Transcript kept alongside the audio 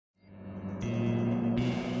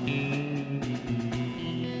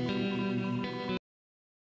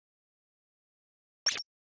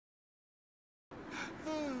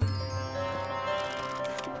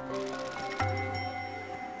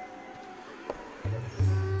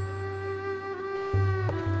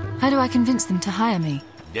How do I convince them to hire me?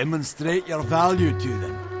 Demonstrate your value to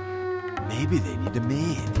them. Maybe they need a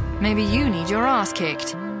maid. Maybe you need your ass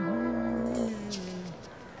kicked.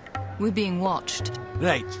 We're being watched.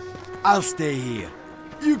 Right, I'll stay here.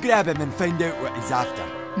 You grab him and find out what he's after.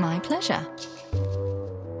 My pleasure.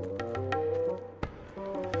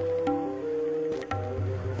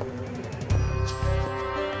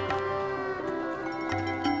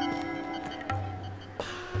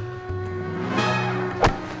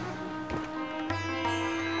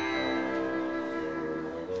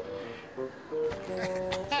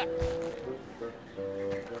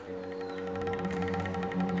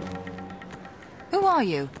 Who are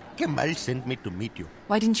you? Kamal sent me to meet you.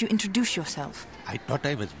 Why didn't you introduce yourself? I thought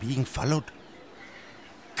I was being followed.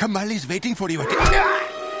 Kamal is waiting for you.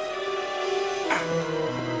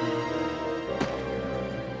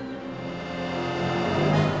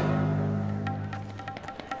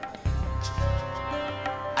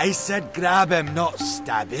 I said grab him, not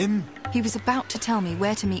stab him. He was about to tell me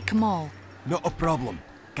where to meet Kamal. Not a problem.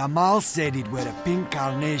 Kamal said he'd wear a pink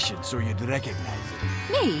carnation so you'd recognize him.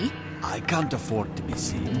 Me? I can't afford to be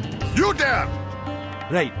seen. You there!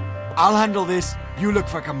 Right, I'll handle this. You look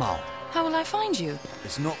for Kamal. How will I find you?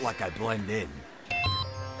 It's not like I blend in.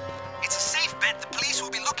 It's a safe bet the police will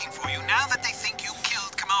be looking for you now that they think you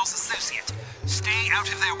killed Kamal's associate. Stay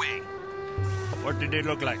out of their way. What did he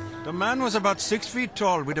look like? The man was about 6 feet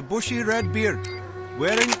tall with a bushy red beard,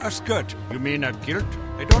 wearing a skirt. You mean a kilt?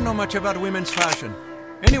 I don't know much about women's fashion.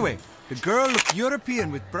 Anyway, the girl looked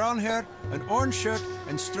European with brown hair, an orange shirt,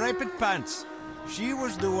 and striped pants. She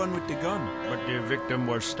was the one with the gun. But the victim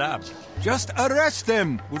was stabbed. Just arrest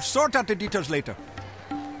them! We'll sort out the details later.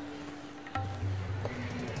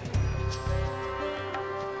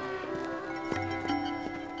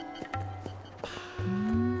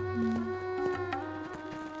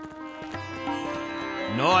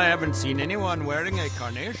 No, I haven't seen anyone wearing a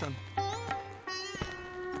carnation.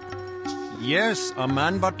 Yes, a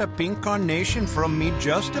man bought a pink carnation from me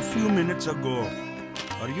just a few minutes ago.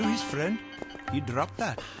 Are you his friend? He dropped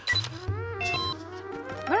that.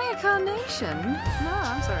 Wearing a carnation? No,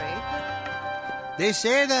 I'm sorry. They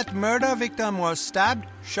say that murder victim was stabbed,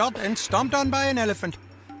 shot, and stomped on by an elephant.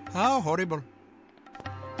 How horrible.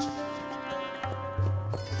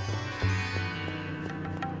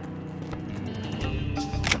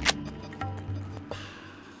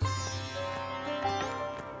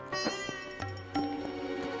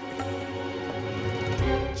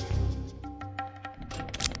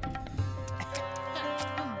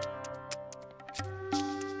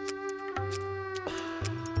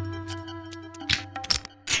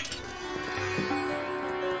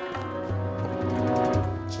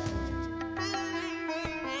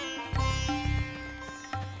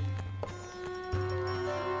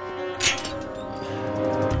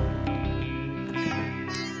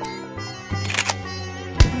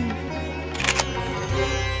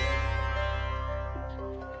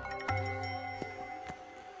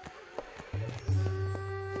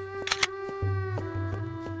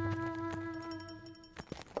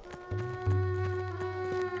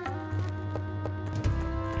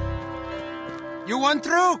 You want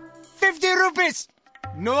through? 50 rupees!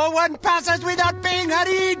 No one passes without paying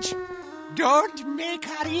H.A.R.M. Don't make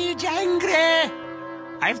H.A.R.M angry!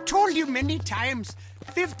 I've told you many times,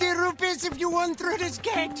 50 rupees if you want through this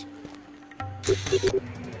gate!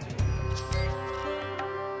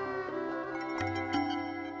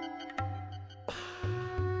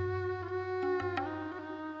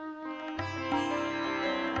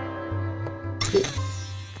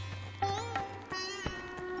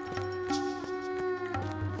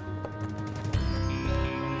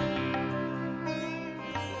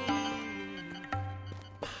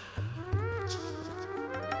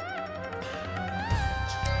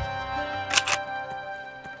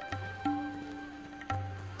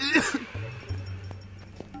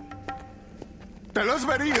 Tell us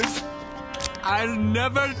where he is. I'll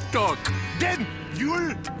never talk. Then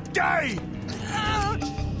you'll die.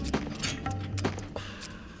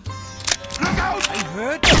 Look out! I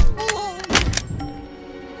heard.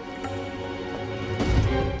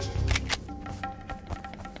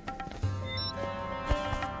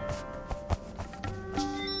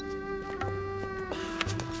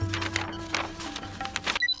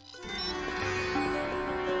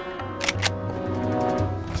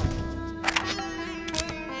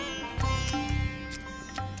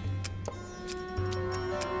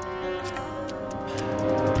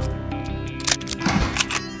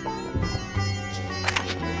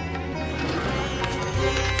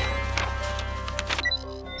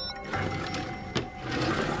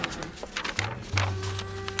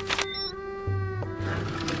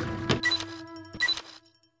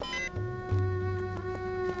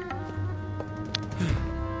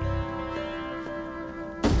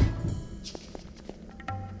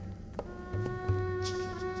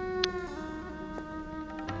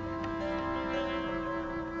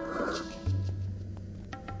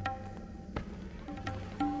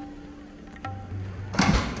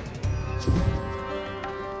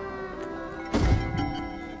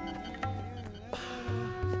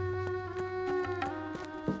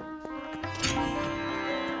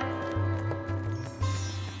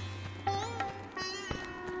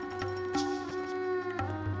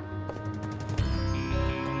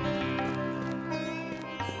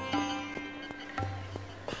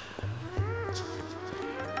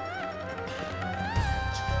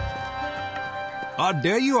 Ah,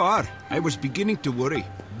 there you are. I was beginning to worry.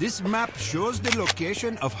 This map shows the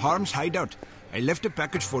location of H.A.R.M's hideout. I left a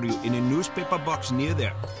package for you in a newspaper box near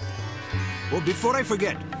there. Oh, before I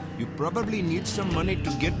forget, you probably need some money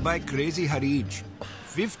to get by Crazy Harij.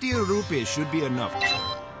 50 rupees should be enough.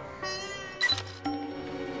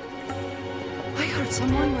 I heard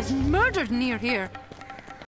someone was murdered near here.